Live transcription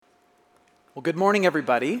Well, good morning,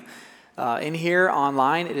 everybody. In here,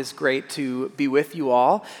 online, it is great to be with you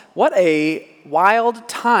all. What a wild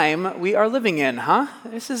time we are living in, huh?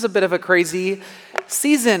 This is a bit of a crazy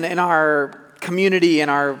season in our community, in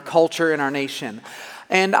our culture, in our nation.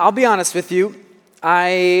 And I'll be honest with you,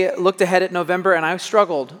 I looked ahead at November and I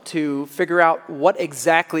struggled to figure out what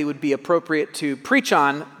exactly would be appropriate to preach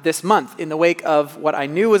on this month in the wake of what I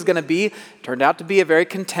knew was going to be, turned out to be a very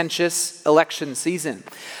contentious election season.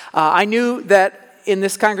 I knew that in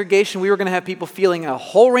this congregation, we were going to have people feeling a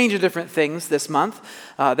whole range of different things this month.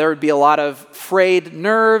 There would be a lot of frayed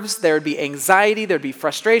nerves, there would be anxiety, there would be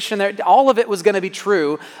frustration. All of it was going to be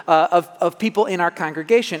true of people in our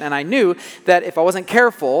congregation. And I knew that if I wasn't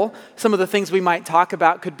careful, some of the things we might talk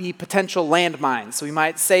about could be potential landmines. So we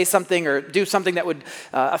might say something or do something that would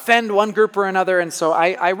offend one group or another. And so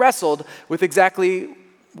I wrestled with exactly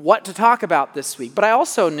what to talk about this week. But I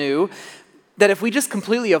also knew that if we just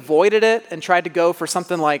completely avoided it and tried to go for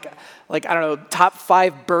something like I don't know, top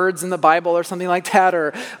 5 birds in the Bible or something like that,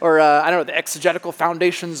 or I don't know, the exegetical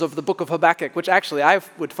foundations of the book of Habakkuk, which actually I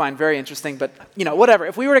would find very interesting, but whatever.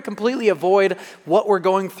 If we were to completely avoid what we're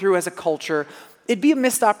going through as a culture, it'd be a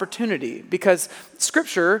missed opportunity because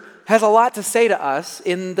Scripture has a lot to say to us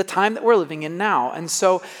in the time that we're living in now. And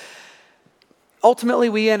so ultimately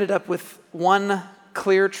we ended up with one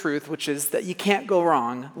clear truth, which is that you can't go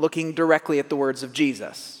wrong looking directly at the words of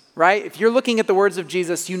Jesus, right? If you're looking at the words of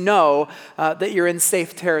Jesus, you know that you're in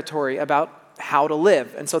safe territory about how to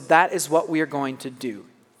live. And so that is what we are going to do.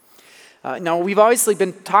 Now, we've obviously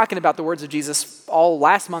been talking about the words of Jesus all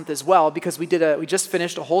last month as well, because we just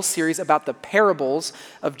finished a whole series about the parables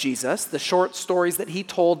of Jesus, the short stories that he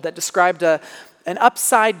told that described an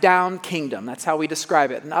upside-down kingdom. That's how we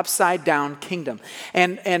describe it, an upside-down kingdom.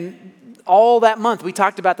 And all that month, we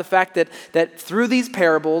talked about the fact that through these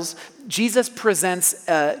parables, Jesus presents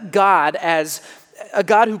God as a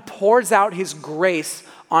God who pours out his grace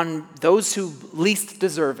on those who least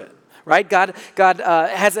deserve it, right? God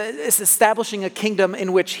is establishing a kingdom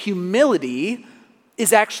in which humility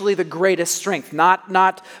is actually the greatest strength,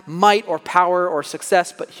 not might or power or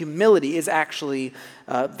success, but humility is actually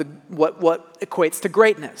what equates to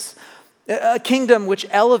greatness. A kingdom which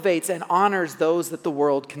elevates and honors those that the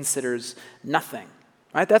world considers nothing,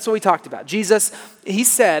 right? That's what we talked about. Jesus, he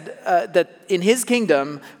said that in his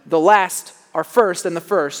kingdom, the last are first and the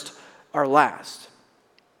first are last.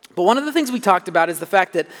 But one of the things we talked about is the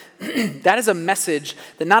fact that that is a message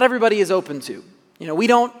that not everybody is open to. We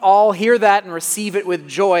don't all hear that and receive it with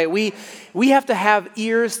joy. We have to have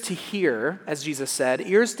ears to hear, as Jesus said,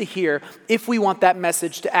 ears to hear if we want that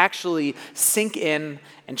message to actually sink in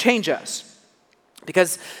and change us.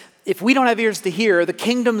 Because if we don't have ears to hear, the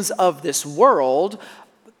kingdoms of this world,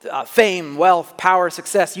 fame, wealth, power,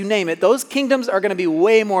 success, you name it, those kingdoms are going to be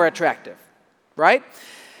way more attractive, right?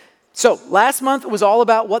 So last month was all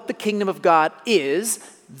about what the kingdom of God is.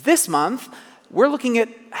 This month, we're looking at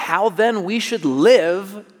how then we should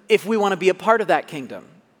live if we want to be a part of that kingdom.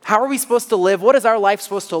 How are we supposed to live? What is our life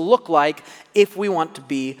supposed to look like if we want to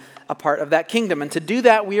be a part of that kingdom? And to do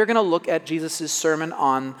that, we are going to look at Jesus' Sermon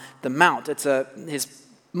on the Mount. It's his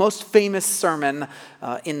most famous sermon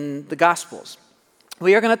in the Gospels.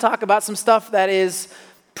 We are going to talk about some stuff that is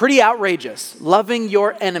pretty outrageous. Loving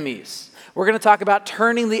your enemies. We're going to talk about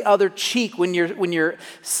turning the other cheek when you're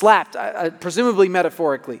slapped, presumably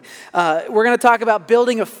metaphorically. We're going to talk about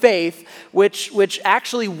building a faith which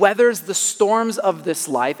actually weathers the storms of this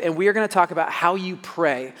life. And we are going to talk about how you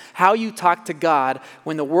pray, how you talk to God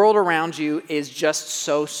when the world around you is just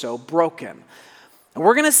so broken. And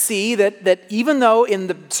we're going to see that even though in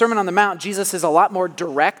the Sermon on the Mount, Jesus is a lot more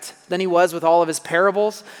direct than he was with all of his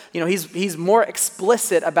parables, he's more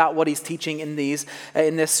explicit about what he's teaching in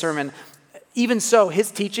this sermon. Even so,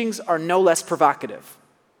 his teachings are no less provocative.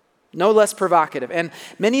 No less provocative. And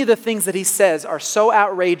many of the things that he says are so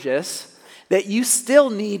outrageous that you still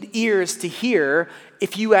need ears to hear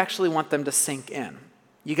if you actually want them to sink in.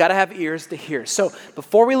 You got to have ears to hear. So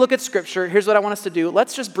before we look at Scripture, here's what I want us to do.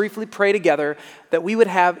 Let's just briefly pray together that we would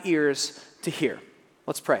have ears to hear.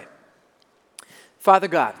 Let's pray. Father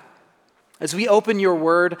God, as we open your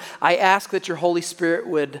word, I ask that your Holy Spirit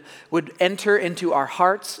would enter into our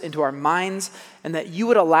hearts, into our minds, and that you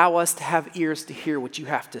would allow us to have ears to hear what you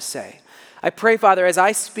have to say. I pray, Father, as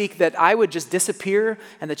I speak, that I would just disappear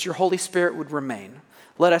and that your Holy Spirit would remain.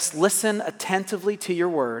 Let us listen attentively to your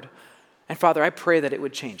word. And Father, I pray that it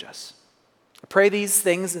would change us. I pray these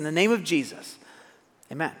things in the name of Jesus.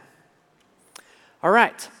 Amen. All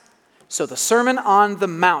right. So the Sermon on the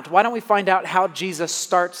Mount. Why don't we find out how Jesus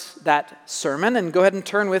starts that sermon? And go ahead and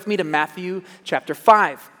turn with me to Matthew chapter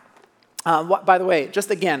 5. By the way,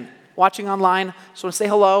 just again, watching online, just want to say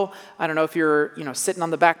hello. I don't know if you're, sitting on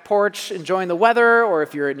the back porch enjoying the weather, or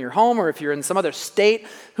if you're in your home, or if you're in some other state.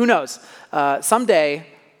 Who knows? Someday,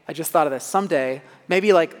 I just thought of this, someday,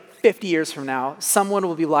 maybe like 50 years from now, someone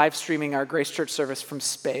will be live streaming our Grace Church service from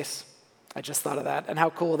space. I just thought of that, and how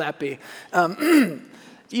cool will that be?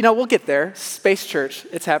 We'll get there. Space Church,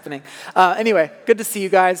 it's happening. Anyway, good to see you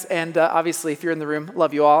guys, and obviously, if you're in the room,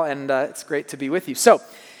 love you all, and it's great to be with you. So,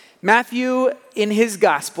 Matthew, in his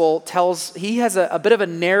gospel, he has a bit of a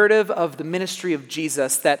narrative of the ministry of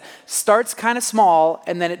Jesus that starts kind of small,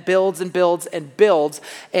 and then it builds and builds and builds,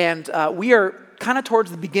 and we are kind of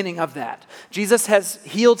towards the beginning of that. Jesus has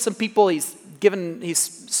healed some people, he's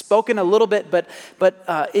spoken a little bit, but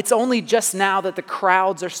it's only just now that the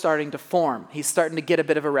crowds are starting to form. He's starting to get a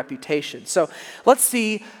bit of a reputation. So let's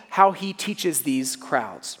see how he teaches these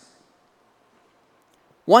crowds.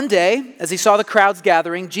 One day, as he saw the crowds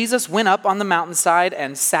gathering, Jesus went up on the mountainside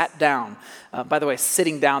and sat down. By the way,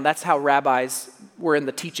 sitting down, that's how rabbis were in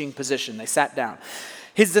the teaching position. They sat down.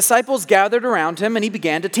 His disciples gathered around him, and he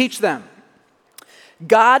began to teach them.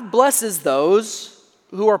 God blesses those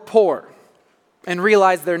who are poor and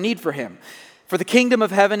realize their need for him, for the kingdom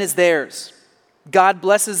of heaven is theirs. God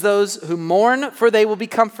blesses those who mourn, for they will be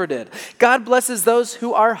comforted. God blesses those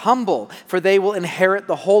who are humble, for they will inherit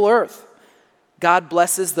the whole earth. God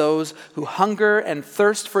blesses those who hunger and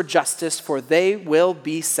thirst for justice, for they will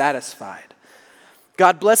be satisfied.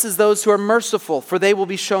 God blesses those who are merciful, for they will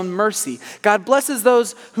be shown mercy. God blesses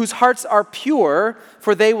those whose hearts are pure,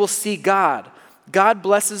 for they will see God. God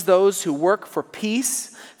blesses those who work for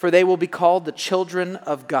peace, for they will be called the children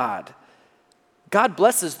of God. God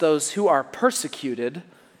blesses those who are persecuted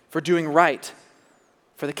for doing right,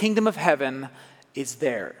 for the kingdom of heaven is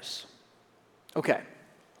theirs. Okay,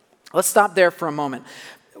 let's stop there for a moment.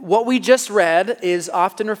 What we just read is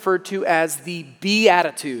often referred to as the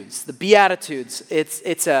Beatitudes. The Beatitudes,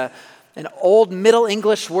 it's an old Middle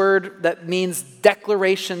English word that means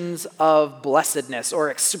declarations of blessedness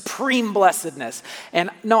or supreme blessedness. And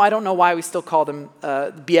no, I don't know why we still call them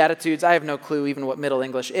Beatitudes. I have no clue even what Middle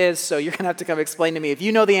English is, so you're going to have to come explain to me. If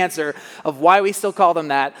you know the answer of why we still call them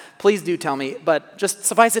that, please do tell me. But just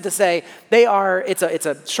suffice it to say, it's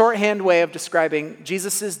a shorthand way of describing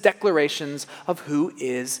Jesus' declarations of who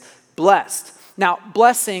is blessed. Now,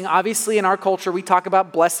 blessing, obviously in our culture, we talk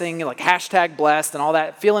about blessing, like hashtag blessed and all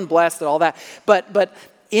that, feeling blessed and all that. But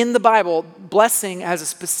in the Bible, blessing has a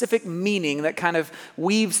specific meaning that kind of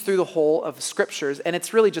weaves through the whole of scriptures. And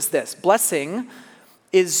it's really just this. Blessing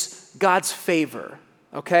is God's favor,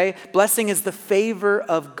 okay? Blessing is the favor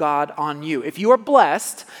of God on you. If you are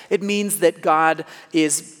blessed, it means that God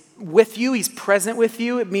is with you. He's present with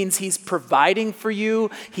you. It means he's providing for you.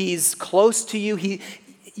 He's close to you.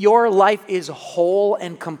 Your life is whole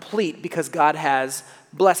and complete because God has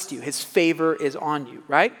blessed you. His favor is on you,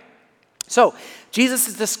 right? So Jesus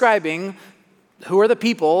is describing who are the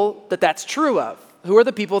people that's true of. Who are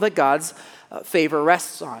the people that God's favor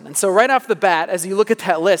rests on. And so right off the bat, as you look at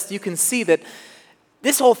that list, you can see that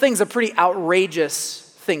this whole thing's a pretty outrageous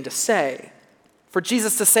thing to say. For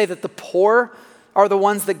Jesus to say that the poor are the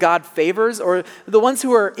ones that God favors, or the ones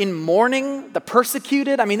who are in mourning, the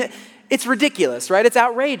persecuted, it's ridiculous, right? It's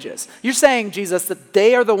outrageous. You're saying, Jesus, that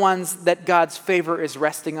they are the ones that God's favor is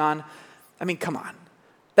resting on? Come on.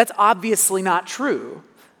 That's obviously not true,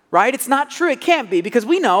 right? It's not true. It can't be, because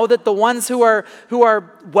we know that the ones who are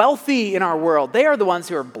wealthy in our world, they are the ones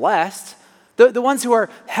who are blessed. The ones who are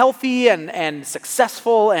healthy and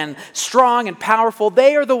successful and strong and powerful,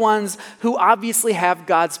 they are the ones who obviously have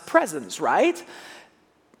God's presence, right?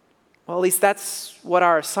 Well, at least that's what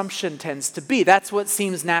our assumption tends to be. That's what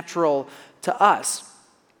seems natural to us.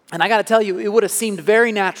 And I got to tell you, it would have seemed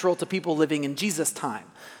very natural to people living in Jesus' time.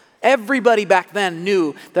 Everybody back then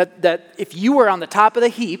knew that if you were on the top of the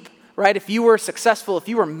heap, right, if you were successful, if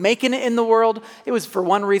you were making it in the world, it was for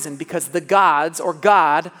one reason, because the gods or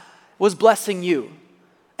God was blessing you.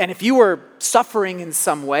 And if you were suffering in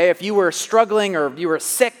some way, if you were struggling or you were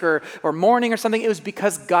sick or mourning or something, it was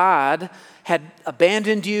because God had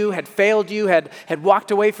abandoned you, had failed you, had walked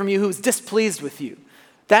away from you, who was displeased with you.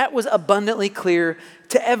 That was abundantly clear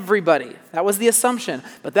to everybody. That was the assumption.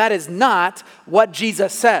 But that is not what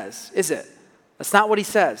Jesus says, is it? That's not what he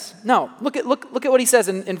says. No, look at what he says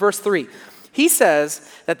in verse 3. He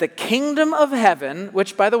says that the kingdom of heaven,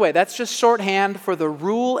 which, by the way, that's just shorthand for the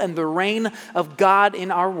rule and the reign of God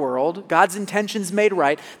in our world, God's intentions made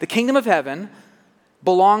right, the kingdom of heaven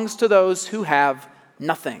belongs to those who have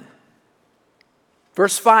nothing.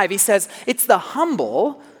 Verse 5, he says, it's the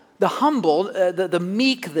humble, the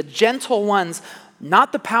meek, the gentle ones,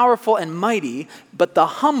 not the powerful and mighty, but the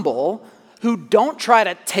humble who don't try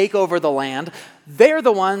to take over the land. They're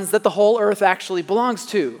the ones that the whole earth actually belongs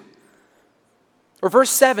to. Or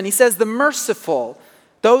verse 7, he says, the merciful,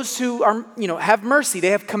 those who are, have mercy, they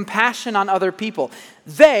have compassion on other people.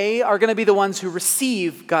 They are going to be the ones who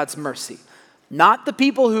receive God's mercy. Not the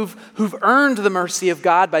people who've earned the mercy of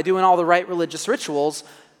God by doing all the right religious rituals,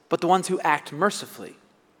 but the ones who act mercifully.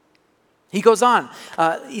 He goes on.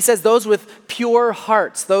 He says those with pure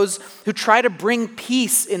hearts, those who try to bring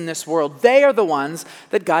peace in this world, they are the ones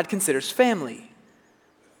that God considers family.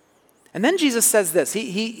 And then Jesus says this.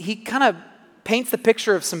 He kind of paints the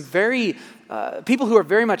picture of some very people who are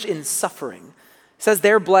very much in suffering. He says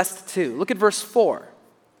they're blessed too. Look at verse 4.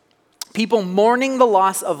 People mourning the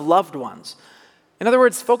loss of loved ones. In other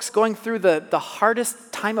words, folks going through the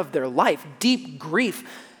hardest time of their life, deep grief.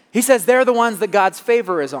 He says they're the ones that God's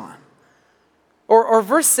favor is on. Or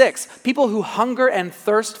verse 6, people who hunger and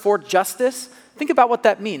thirst for justice. Think about what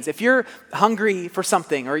that means. If you're hungry for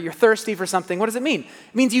something or you're thirsty for something, what does it mean?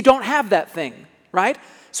 It means you don't have that thing, right?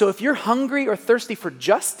 So if you're hungry or thirsty for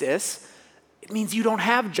justice, it means you don't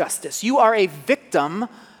have justice. You are a victim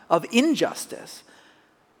of injustice.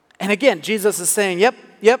 And again, Jesus is saying, yep,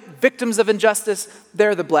 victims of injustice,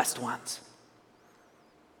 they're the blessed ones.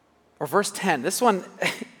 Or verse 10, this one,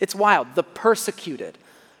 it's wild. The persecuted.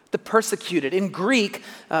 In Greek,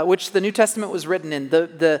 which the New Testament was written in,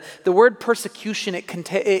 the word persecution, it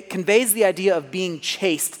conveys the idea of being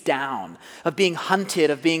chased down, of being hunted,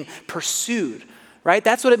 of being pursued, right?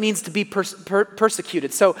 That's what it means to be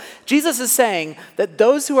persecuted. So Jesus is saying that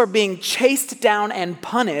those who are being chased down and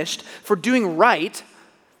punished for doing right,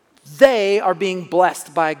 they are being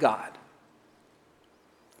blessed by God.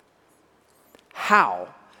 How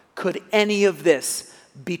could any of this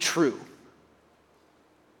be true?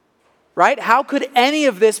 Right? How could any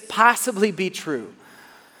of this possibly be true?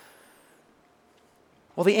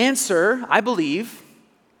 Well, the answer, I believe,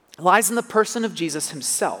 lies in the person of Jesus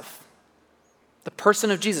himself. The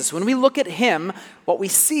person of Jesus. When we look at him, what we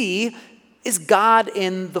see is God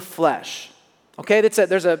in the flesh. Okay,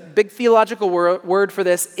 there's a big theological word for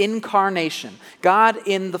this, incarnation. God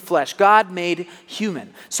in the flesh. God made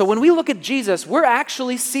human. So when we look at Jesus, we're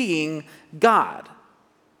actually seeing God.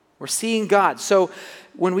 We're seeing God. So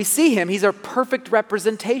when we see him, he's a perfect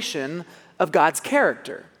representation of God's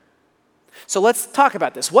character. So let's talk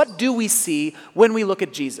about this. What do we see when we look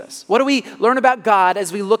at Jesus? What do we learn about God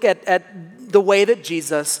as we look at the way that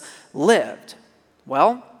Jesus lived?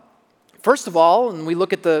 Well, first of all, when we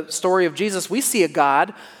look at the story of Jesus, we see a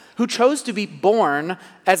God who chose to be born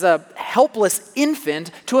as a helpless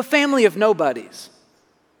infant to a family of nobodies.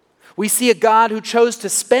 We see a God who chose to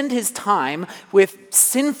spend his time with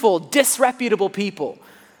sinful, disreputable people.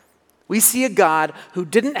 We see a God who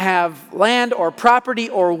didn't have land or property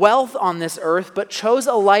or wealth on this earth, but chose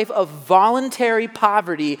a life of voluntary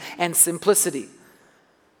poverty and simplicity.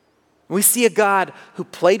 We see a God who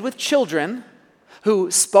played with children, who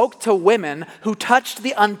spoke to women, who touched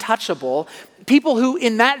the untouchable, people who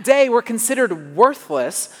in that day were considered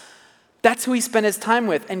worthless. That's who he spent his time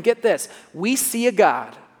with. And get this, we see a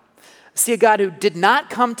God who did not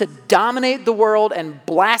come to dominate the world and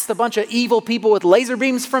blast a bunch of evil people with laser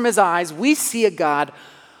beams from his eyes. We see a God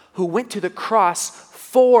who went to the cross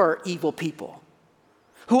for evil people,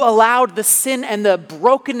 who allowed the sin and the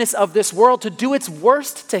brokenness of this world to do its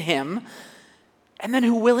worst to him, and then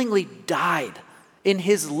who willingly died in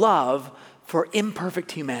his love for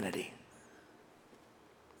imperfect humanity.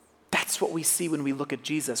 That's what we see when we look at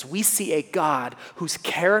Jesus. We see a God whose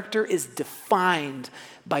character is defined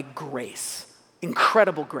by grace,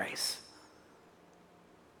 incredible grace.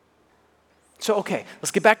 So, okay,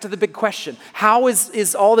 let's get back to the big question. How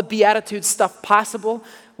is all the Beatitudes stuff possible?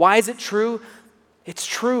 Why is it true? It's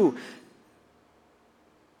true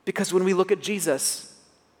because when we look at Jesus,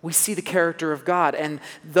 we see the character of God. And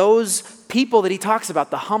those people that he talks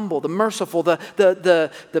about, the humble, the merciful,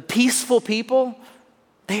 the peaceful people,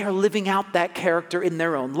 they are living out that character in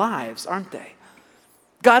their own lives, aren't they?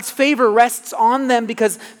 God's favor rests on them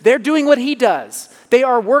because they're doing what he does. They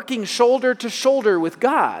are working shoulder to shoulder with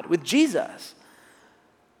God, with Jesus.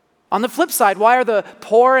 On the flip side, why are the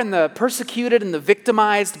poor and the persecuted and the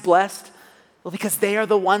victimized blessed? Well, because they are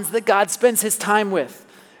the ones that God spends his time with.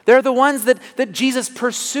 They're the ones that Jesus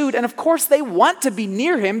pursued. And of course, they want to be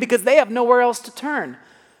near him because they have nowhere else to turn.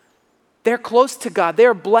 They're close to God. They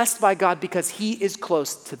are blessed by God because he is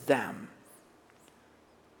close to them.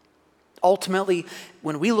 Ultimately,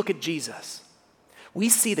 when we look at Jesus, we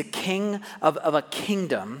see the king of a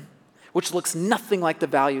kingdom which looks nothing like the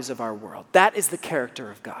values of our world. That is the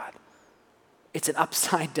character of God. It's an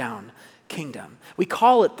upside down kingdom. We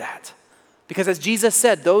call it that Because as Jesus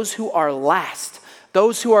said, those who are last,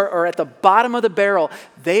 those who are at the bottom of the barrel,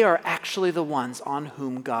 they are actually the ones on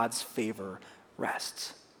whom God's favor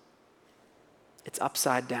rests. It's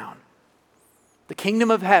upside down. The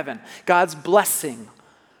kingdom of heaven, God's blessing,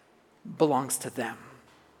 belongs to them.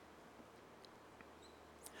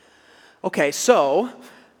 Okay, so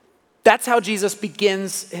that's how Jesus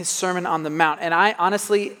begins his Sermon on the Mount. And I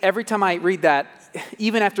honestly, every time I read that,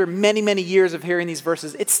 even after many, many years of hearing these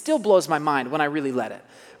verses, it still blows my mind when I really let it.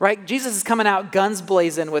 Right? Jesus is coming out guns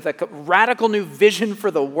blazing with a radical new vision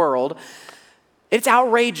for the world. It's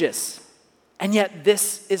outrageous. And yet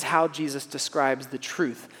this is how Jesus describes the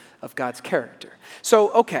truth of God's character.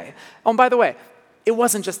 So, okay. Oh, and by the way, it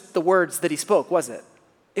wasn't just the words that he spoke, was it?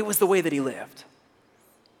 It was the way that he lived.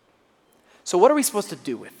 So what are we supposed to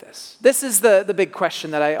do with this? This is the big question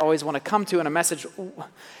that I always want to come to in a message.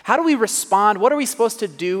 How do we respond? What are we supposed to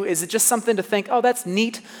do? Is it just something to think, oh, that's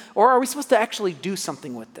neat? Or are we supposed to actually do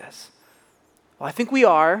something with this? Well, I think we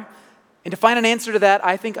are. And to find an answer to that,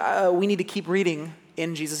 I think we need to keep reading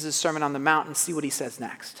in Jesus' Sermon on the Mount and see what he says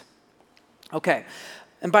next. Okay.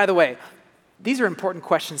 And by the way, these are important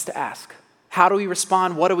questions to ask. How do we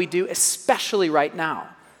respond? What do we do? Especially right now.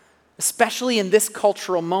 Especially in this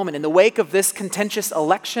cultural moment, in the wake of this contentious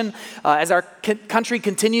election, as our country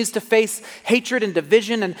continues to face hatred and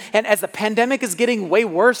division, and as the pandemic is getting way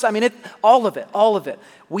worse, all of it.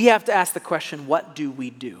 We have to ask the question, what do we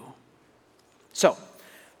do? So,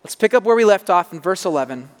 let's pick up where we left off in verse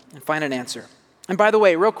 11 and find an answer. And by the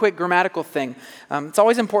way, real quick grammatical thing. It's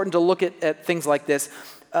always important to look at things like this.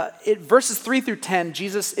 Verses 3 through 10,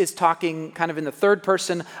 Jesus is talking kind of in the third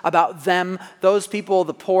person about them, those people,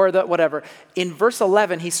 the poor, the whatever. In verse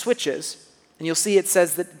 11, he switches, and you'll see it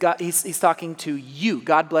says that God, he's talking to you.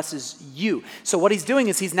 God blesses you. So what he's doing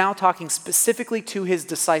is he's now talking specifically to his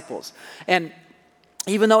disciples. And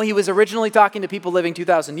even though he was originally talking to people living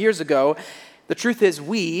 2,000 years ago, the truth is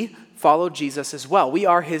we follow Jesus as well. We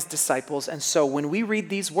are his disciples, and so when we read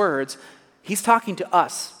these words, he's talking to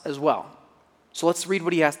us as well. So let's read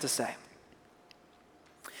what he has to say.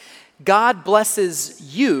 God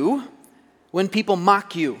blesses you when people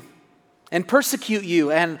mock you and persecute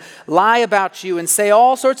you and lie about you and say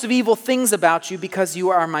all sorts of evil things about you because you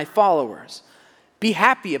are my followers. Be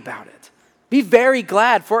happy about it. Be very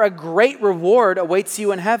glad, for a great reward awaits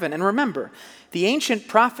you in heaven. And remember, the ancient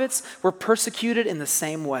prophets were persecuted in the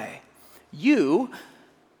same way. You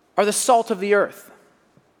are the salt of the earth.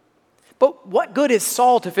 But what good is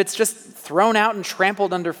salt if it's just thrown out and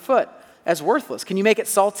trampled underfoot as worthless? Can you make it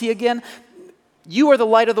salty again? You are the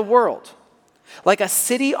light of the world, like a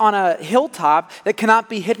city on a hilltop that cannot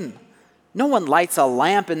be hidden. No one lights a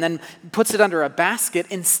lamp and then puts it under a basket.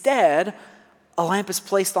 Instead, a lamp is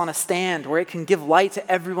placed on a stand where it can give light to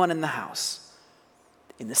everyone in the house.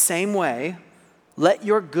 In the same way, let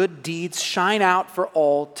your good deeds shine out for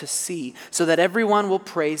all to see, so that everyone will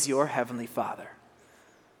praise your heavenly Father.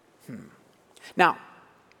 Now,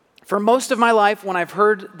 for most of my life, when I've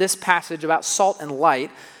heard this passage about salt and light,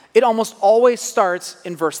 it almost always starts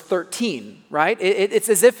in verse 13, right? It's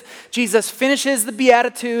as if Jesus finishes the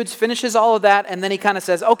Beatitudes, finishes all of that, and then he kind of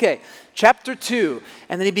says, okay, chapter 2,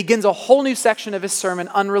 and then he begins a whole new section of his sermon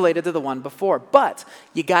unrelated to the one before. But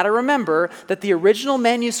you got to remember that the original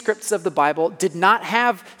manuscripts of the Bible did not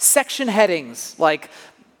have section headings like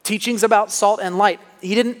teachings about salt and light.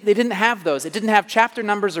 They didn't have those. It didn't have chapter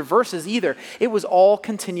numbers or verses either. It was all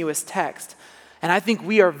continuous text. And I think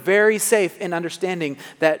we are very safe in understanding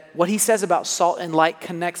that what he says about salt and light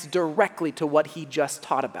connects directly to what he just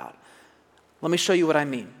taught about. Let me show you what I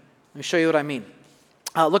mean.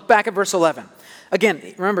 Look back at verse 11. Again,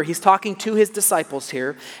 remember, he's talking to his disciples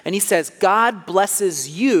here, and he says, God blesses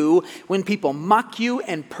you when people mock you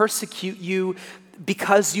and persecute you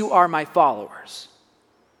because you are my followers.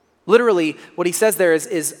 Literally, what he says there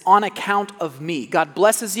is on account of me. God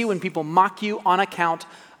blesses you when people mock you on account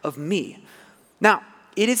of me. Now,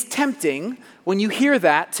 it is tempting when you hear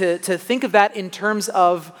that to think of that in terms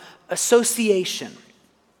of association.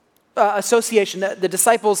 The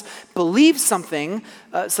disciples believe something,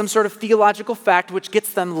 some sort of theological fact, which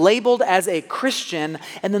gets them labeled as a Christian,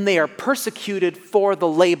 and then they are persecuted for the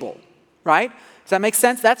label, right? Does that make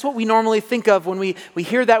sense? That's what we normally think of when we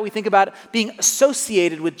hear that. We think about being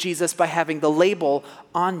associated with Jesus by having the label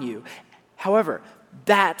on you. However,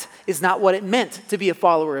 that is not what it meant to be a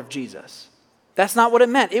follower of Jesus. That's not what it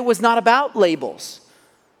meant. It was not about labels.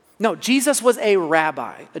 No, Jesus was a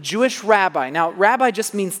rabbi, a Jewish rabbi. Now, rabbi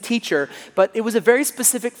just means teacher, but it was a very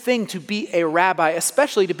specific thing to be a rabbi,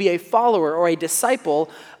 especially to be a follower or a disciple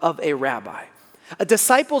of a rabbi. A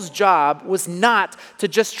disciple's job was not to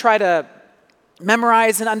just try to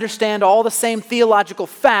memorize and understand all the same theological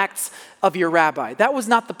facts of your rabbi. That was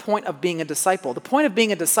not the point of being a disciple. The point of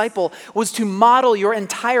being a disciple was to model your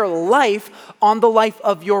entire life on the life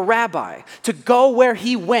of your rabbi, to go where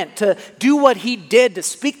he went, to do what he did, to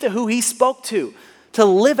speak to who he spoke to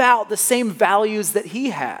live out the same values that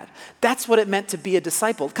he had. That's what it meant to be a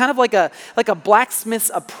disciple. Kind of like a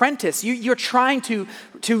blacksmith's apprentice. You're trying to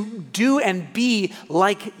do and be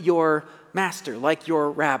like your master, like your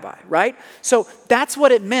rabbi, right? So that's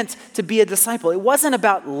what it meant to be a disciple. It wasn't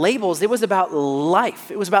about labels. It was about life.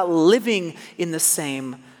 It was about living in the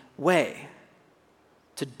same way,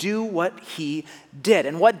 to do what he did.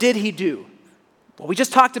 And what did he do? Well, we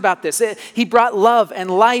just talked about this. He brought love and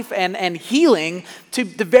life and healing to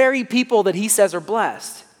the very people that he says are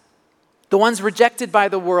blessed. The ones rejected by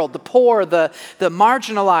the world, the poor, the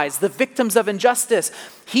marginalized, the victims of injustice.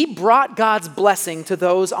 He brought God's blessing to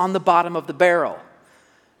those on the bottom of the barrel.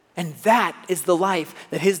 And that is the life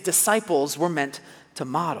that his disciples were meant to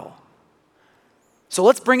model. So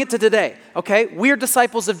let's bring it to today, okay? We're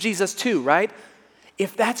disciples of Jesus too, right?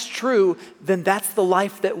 If that's true, then that's the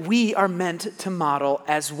life that we are meant to model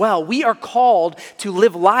as well. We are called to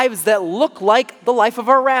live lives that look like the life of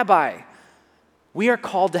our rabbi. We are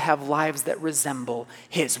called to have lives that resemble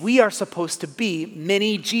his. We are supposed to be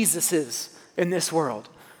many Jesuses in this world.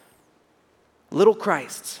 Little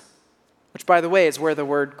Christs, which by the way is where the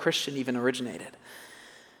word Christian even originated.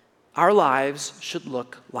 Our lives should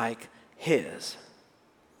look like his.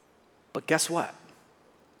 But guess what?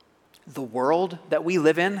 The world that we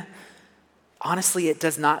live in, honestly, it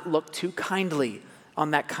does not look too kindly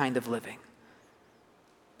on that kind of living.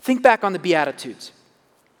 Think back on the Beatitudes.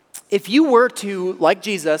 If you were to, like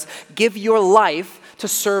Jesus, give your life to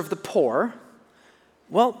serve the poor,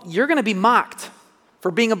 well, you're going to be mocked for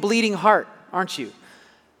being a bleeding heart, aren't you?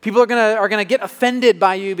 People are going to get offended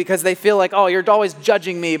by you because they feel like, oh, you're always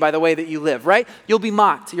judging me by the way that you live, right? You'll be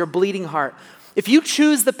mocked. You're a bleeding heart. If you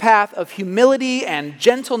choose the path of humility and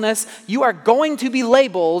gentleness, you are going to be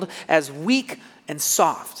labeled as weak and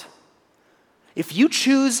soft. If you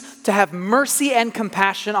choose to have mercy and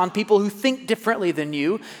compassion on people who think differently than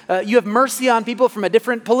you, you have mercy on people from a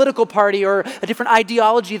different political party or a different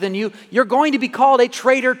ideology than you, you're going to be called a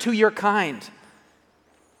traitor to your kind.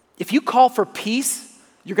 If you call for peace,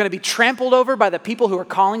 you're going to be trampled over by the people who are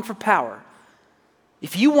calling for power.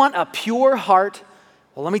 If you want a pure heart,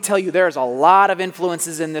 well, let me tell you, there's a lot of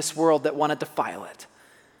influences in this world that want to defile it.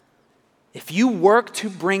 If you work to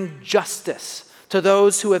bring justice to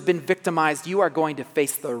those who have been victimized, you are going to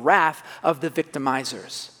face the wrath of the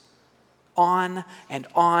victimizers. On and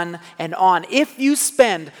on and on. If you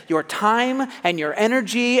spend your time and your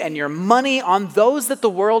energy and your money on those that the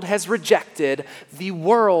world has rejected, the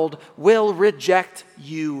world will reject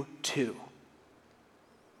you too.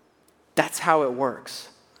 That's how it works.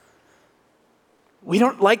 We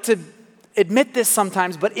don't like to admit this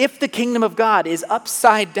sometimes, but if the kingdom of God is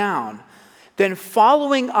upside down, then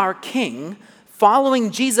following our King,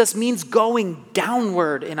 following Jesus means going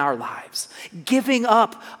downward in our lives, giving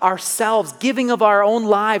up ourselves, giving of our own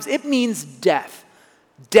lives. It means death.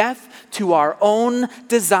 Death to our own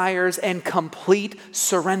desires and complete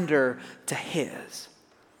surrender to his.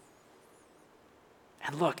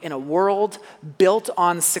 And look, in a world built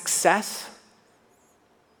on success,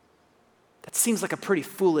 that seems like a pretty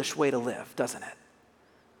foolish way to live, doesn't it?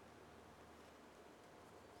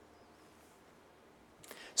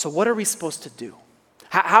 So what are we supposed to do?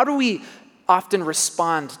 How do we often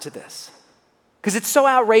respond to this? Because it's so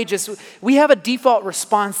outrageous. We have a default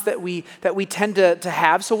response that we tend to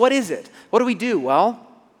have. So what is it? What do we do? Well,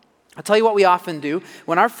 I'll tell you what we often do.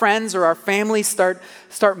 When our friends or our family start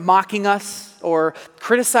mocking us or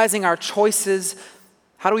criticizing our choices,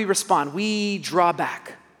 how do we respond? We draw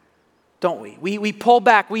back, don't we? We pull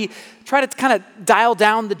back. We try to kind of dial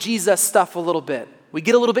down the Jesus stuff a little bit. We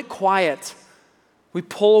get a little bit quiet. We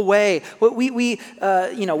pull away. We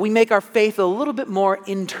make our faith a little bit more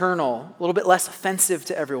internal, a little bit less offensive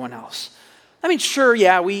to everyone else. I mean, sure,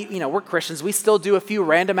 yeah, we're Christians. We still do a few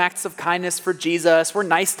random acts of kindness for Jesus. We're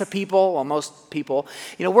nice to people, well, most people.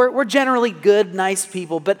 We're generally good, nice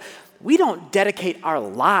people, but we don't dedicate our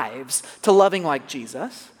lives to loving like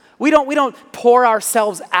Jesus. We don't pour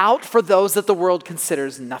ourselves out for those that the world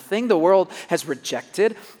considers nothing, the world has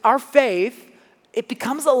rejected. Our faith, it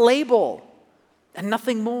becomes a label and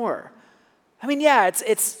nothing more. I mean, yeah,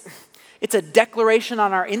 it's a declaration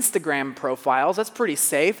on our Instagram profiles. That's pretty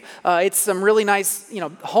safe. It's some really nice,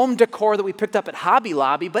 home decor that we picked up at Hobby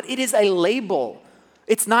Lobby, but it is a label.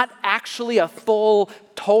 It's not actually a full,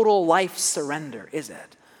 total life surrender, is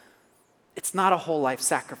it? It's not a whole life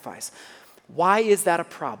sacrifice. Why is that a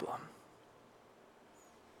problem?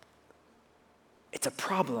 It's a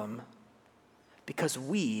problem because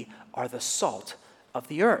we are the salt of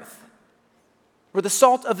the earth. We're the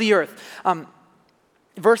salt of the earth.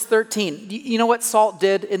 Verse 13, you know what salt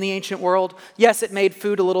did in the ancient world? Yes, it made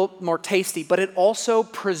food a little more tasty, but it also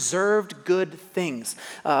preserved good things.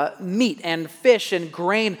 Meat and fish and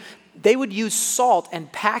grain, they would use salt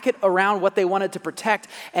and pack it around what they wanted to protect,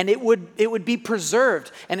 and it would be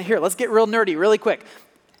preserved. And here, let's get real nerdy really quick.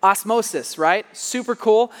 Osmosis, right? Super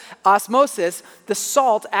cool. Osmosis, the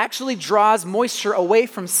salt actually draws moisture away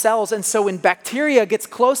from cells, and so when bacteria gets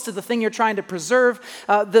close to the thing you're trying to preserve,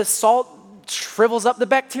 the salt shrivels up the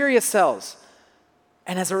bacteria cells.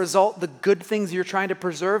 And as a result, the good things you're trying to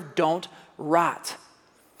preserve don't rot.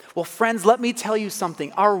 Well, friends, let me tell you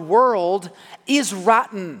something. Our world is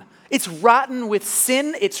rotten. It's rotten with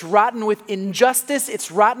sin. It's rotten with injustice.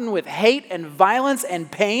 It's rotten with hate and violence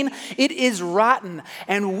and pain. It is rotten.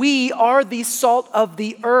 And we are the salt of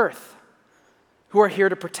the earth who are here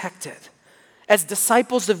to protect it. As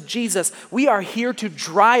disciples of Jesus, we are here to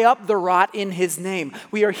dry up the rot in his name.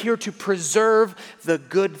 We are here to preserve the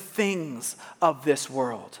good things of this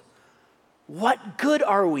world. What good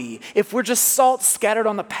are we if we're just salt scattered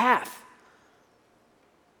on the path?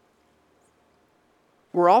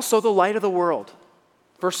 We're also the light of the world.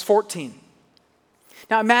 Verse 14.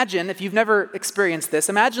 Now imagine, if you've never experienced this,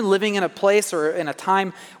 imagine living in a place or in a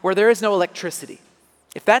time where there is no electricity.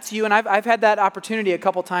 If that's you, and I've had that opportunity a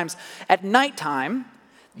couple times, at nighttime,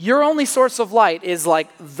 your only source of light is like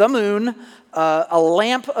the moon, a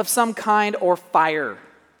lamp of some kind, or fire.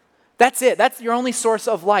 That's it. That's your only source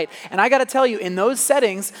of light. And I got to tell you, in those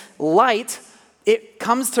settings, light, it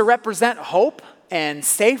comes to represent hope and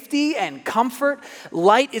safety and comfort.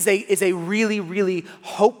 Light is a really, really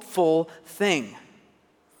hopeful thing.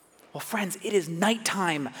 Well, friends, it is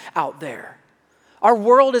nighttime out there. Our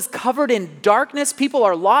world is covered in darkness. People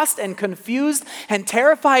are lost and confused and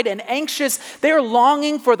terrified and anxious. They are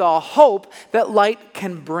longing for the hope that light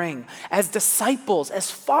can bring. As disciples,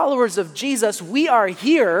 as followers of Jesus, we are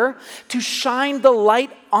here to shine the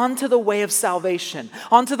light onto the way of salvation,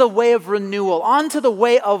 onto the way of renewal, onto the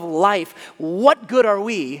way of life. What good are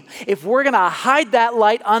we if we're going to hide that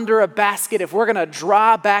light under a basket, if we're going to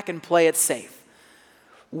draw back and play it safe?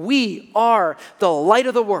 We are the light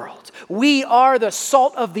of the world. We are the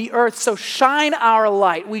salt of the earth. So shine our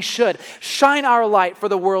light. We should shine our light for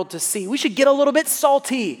the world to see. We should get a little bit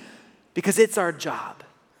salty because it's our job.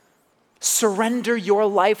 Surrender your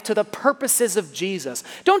life to the purposes of Jesus.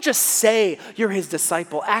 Don't just say you're his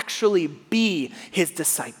disciple. Actually be his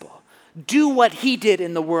disciple. Do what he did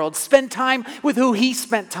in the world. Spend time with who he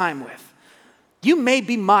spent time with. You may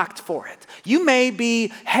be mocked for it. You may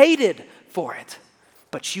be hated for it.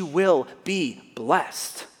 But you will be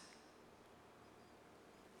blessed.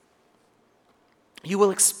 You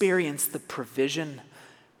will experience the provision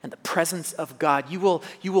and the presence of God. You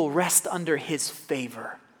will rest under his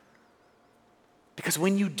favor. Because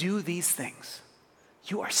when you do these things,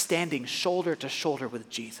 you are standing shoulder to shoulder with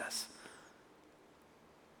Jesus.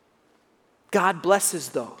 God blesses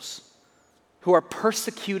those who are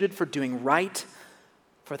persecuted for doing right,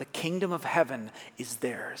 for the kingdom of heaven is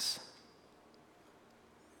theirs.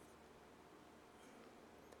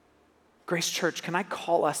 Grace Church, can I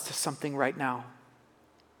call us to something right now?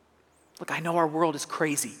 Look, I know our world is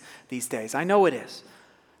crazy these days. I know it is.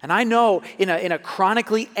 And I know in a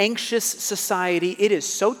chronically anxious society, it is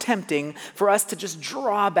so tempting for us to just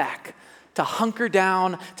draw back, to hunker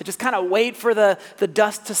down, to just kind of wait for the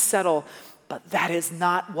dust to settle. But that is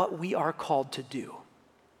not what we are called to do.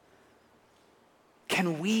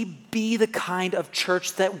 Can we be the kind of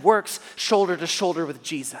church that works shoulder to shoulder with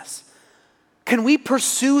Jesus? Can we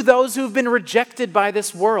pursue those who have been rejected by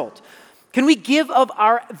this world? Can we give of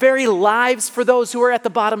our very lives for those who are at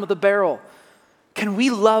the bottom of the barrel? Can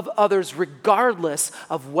we love others regardless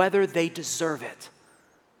of whether they deserve it?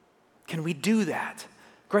 Can we do that?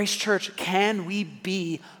 Grace Church, can we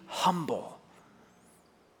be humble?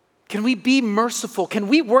 Can we be merciful? Can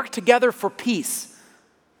we work together for peace?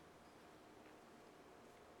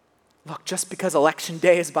 Look, just because election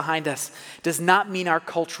day is behind us does not mean our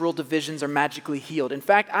cultural divisions are magically healed. In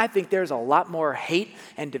fact, I think there's a lot more hate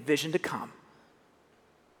and division to come.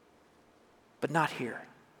 But not here.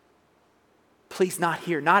 Please, not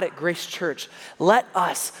here, not at Grace Church. Let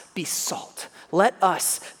us be salt. Let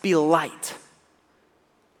us be light.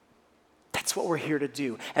 That's what we're here to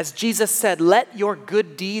do. As Jesus said, let your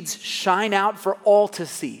good deeds shine out for all to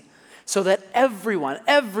see, so that everyone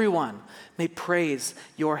may praise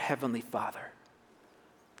your heavenly Father.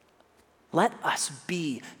 Let us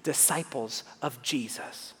be disciples of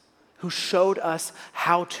Jesus, who showed us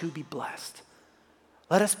how to be blessed.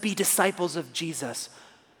 Let us be disciples of Jesus,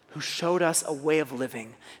 who showed us a way of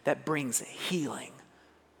living that brings healing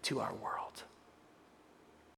to our world.